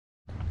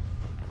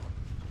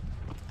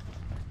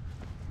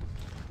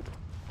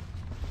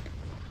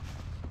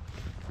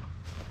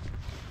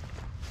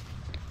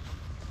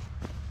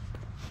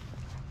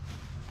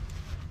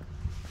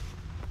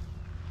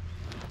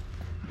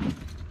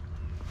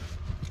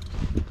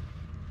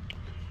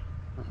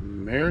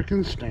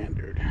American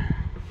Standard.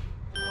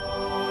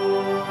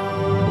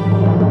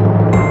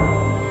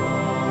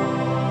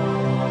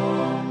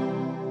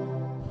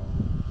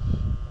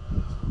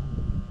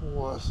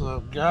 What's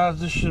up, guys?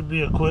 This should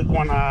be a quick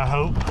one, I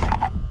hope.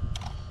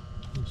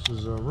 This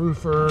is a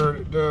roofer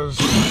that does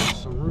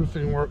some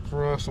roofing work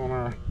for us on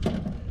our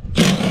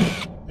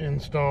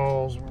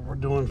installs where we're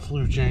doing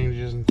flue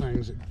changes and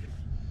things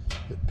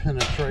that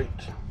penetrate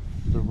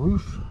the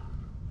roof,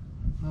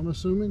 I'm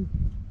assuming.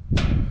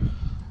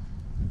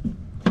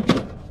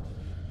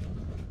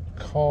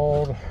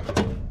 Called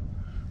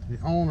the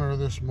owner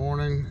this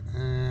morning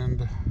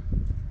and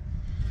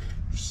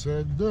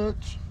said that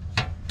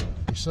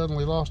he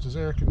suddenly lost his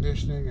air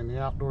conditioning and the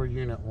outdoor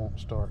unit won't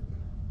start,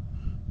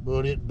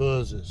 but it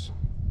buzzes.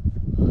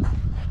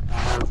 I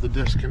have the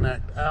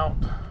disconnect out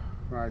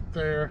right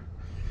there.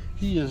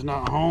 He is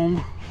not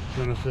home.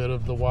 Benefit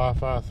of the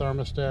Wi-Fi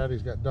thermostat.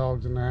 He's got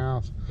dogs in the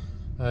house.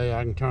 Hey,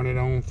 I can turn it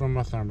on from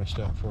my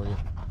thermostat for you.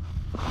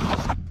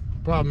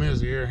 Problem is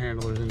the air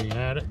handler's in the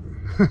attic.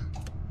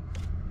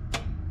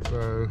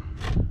 So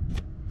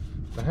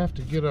I have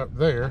to get up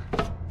there.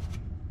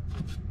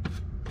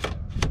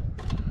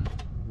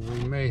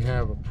 We may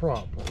have a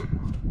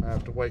problem. I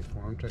have to wait for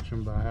him. Takes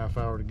him about a half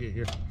hour to get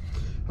here.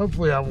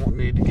 Hopefully I won't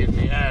need to get in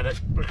the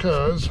attic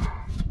because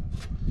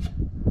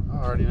I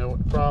already know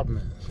what the problem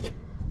is.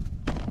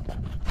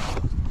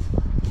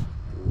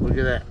 Look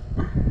at that.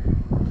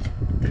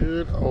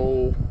 Good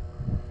old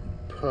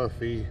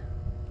puffy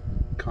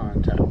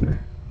contactor.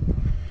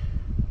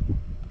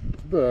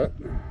 But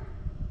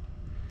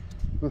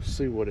let's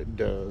see what it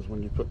does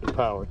when you put the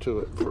power to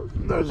it. For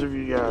those of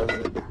you guys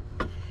that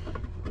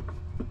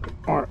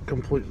aren't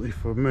completely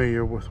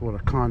familiar with what a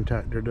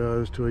contactor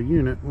does to a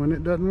unit when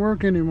it doesn't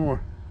work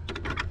anymore.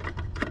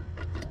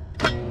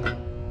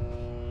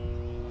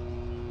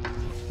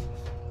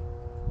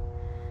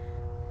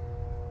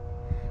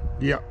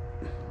 Yep,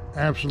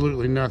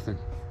 absolutely nothing.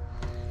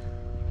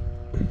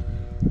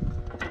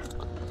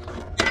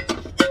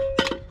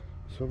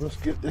 So let's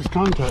get this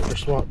contactor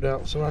swapped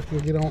out so I can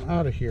get on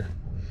out of here.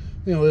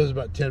 You know, it was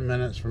about 10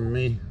 minutes from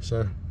me,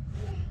 so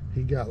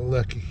he got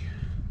lucky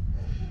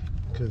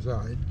because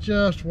I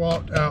just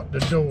walked out the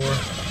door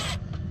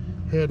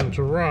heading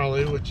to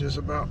Raleigh, which is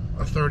about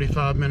a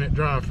 35-minute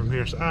drive from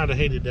here. So I'd have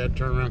hated that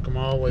turn around, come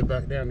all the way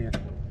back down here.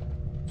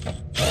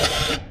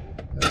 That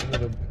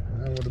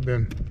would have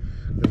been,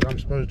 because I'm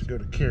supposed to go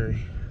to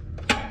Cary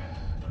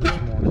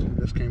this morning.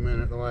 Just came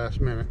in at the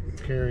last minute.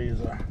 Cary is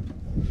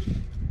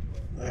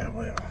yeah,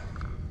 well,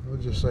 we'll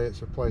just say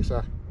it's a place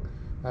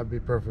I'd be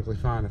perfectly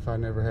fine if I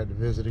never had to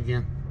visit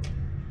again.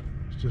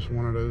 It's just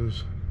one of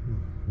those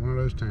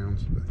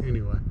towns. But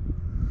anyway,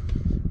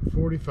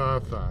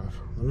 45.5.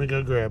 Let me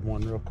go grab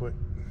one real quick.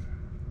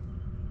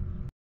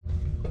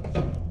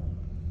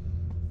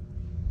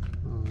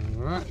 All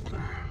right,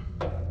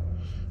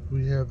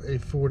 we have a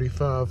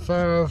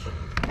 45.5.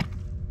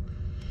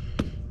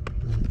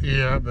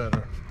 Yeah, I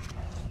better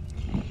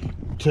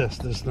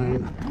test this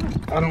thing.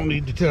 I don't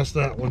need to test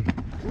that one.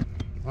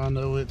 I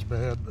know it's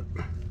bad, but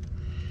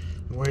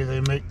the way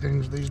they make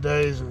things these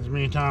days, and as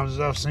many times as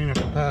I've seen a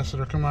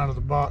capacitor come out of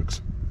the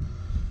box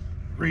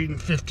reading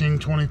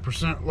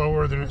 15-20%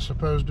 lower than it's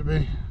supposed to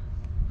be,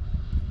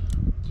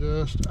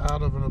 just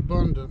out of an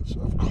abundance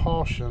of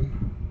caution.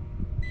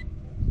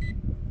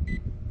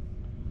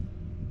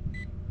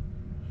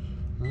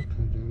 Okay,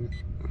 dang it.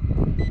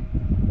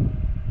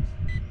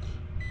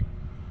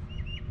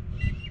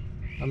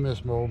 I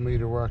miss my old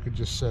meter where I could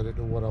just set it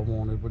to what I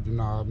wanted with the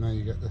knob. Now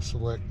you got to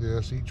select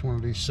this. Each one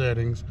of these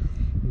settings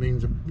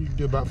means you can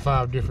do about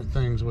 5 different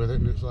things with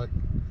it, and it's like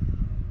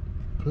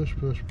push,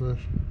 push, push.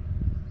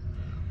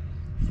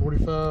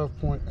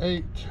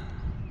 45.8,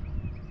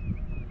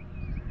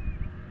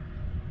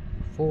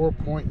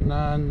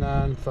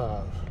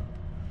 4.995.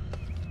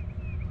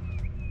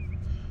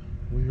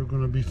 We are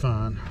going to be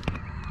fine.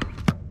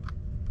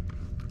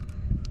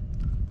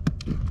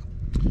 So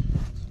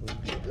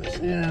get this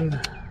in.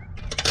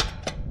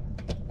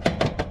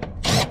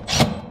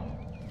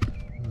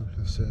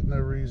 Said no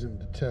reason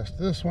to test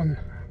this one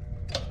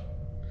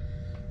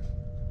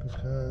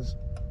because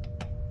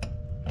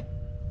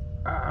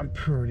I'm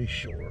pretty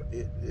sure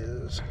it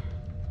is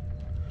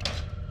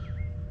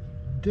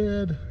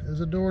dead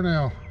as a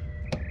doornail.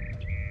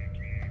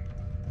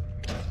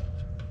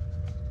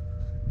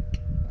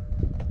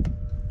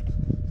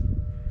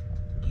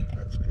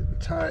 That's getting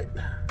tight.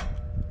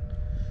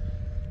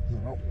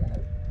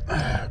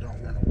 I don't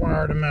want to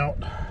wire them out.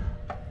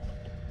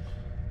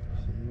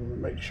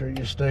 Make sure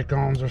your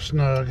stick-ons are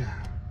snug.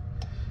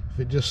 If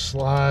it just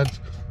slides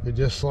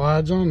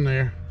on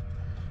there.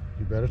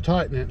 You better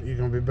tighten it. You're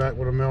going to be back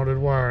with a melted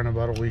wire in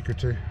about a week or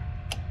two.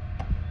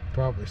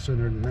 Probably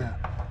sooner than that.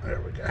 There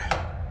we go.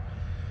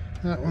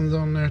 That one's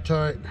on there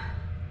tight.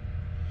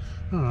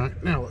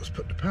 Alright, now let's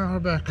put the power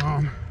back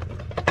on.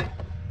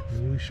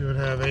 And we should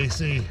have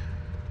AC.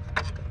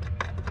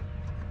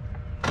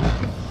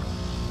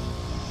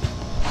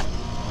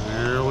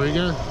 There we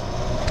go.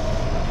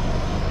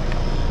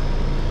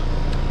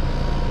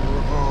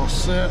 We're all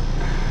set.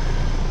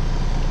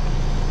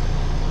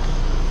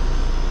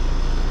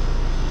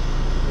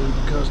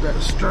 because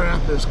that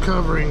strap is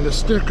covering the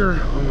sticker.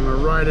 I'm going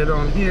to write it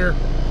on here.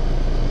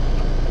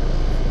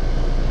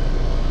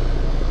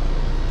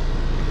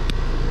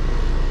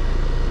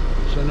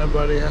 So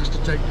nobody has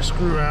to take the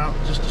screw out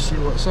just to see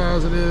what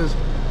size it is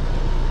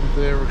if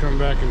they ever come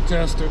back and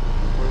test it,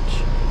 which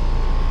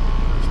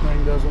this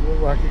thing doesn't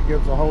look like it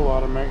gets a whole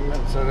lot of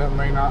maintenance, so that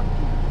may not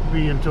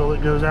be until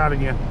it goes out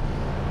again.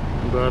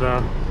 But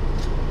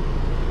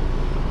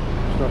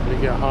starting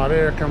to get hot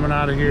air coming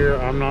out of here.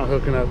 I'm not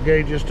hooking up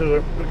gauges to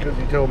it because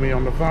he told me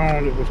on the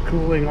phone it was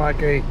cooling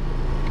like a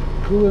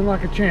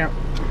champ,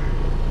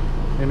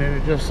 and then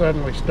it just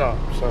suddenly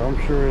stopped. So I'm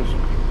sure his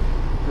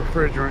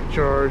refrigerant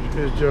charge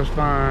is just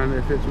fine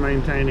if it's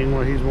maintaining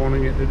what he's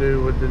wanting it to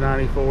do with the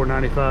 94,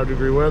 95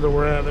 degree weather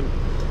we're having.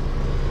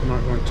 I'm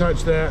not going to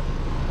touch that.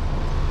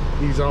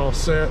 He's all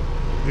set,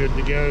 good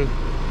to go,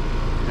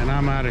 and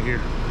I'm out of here.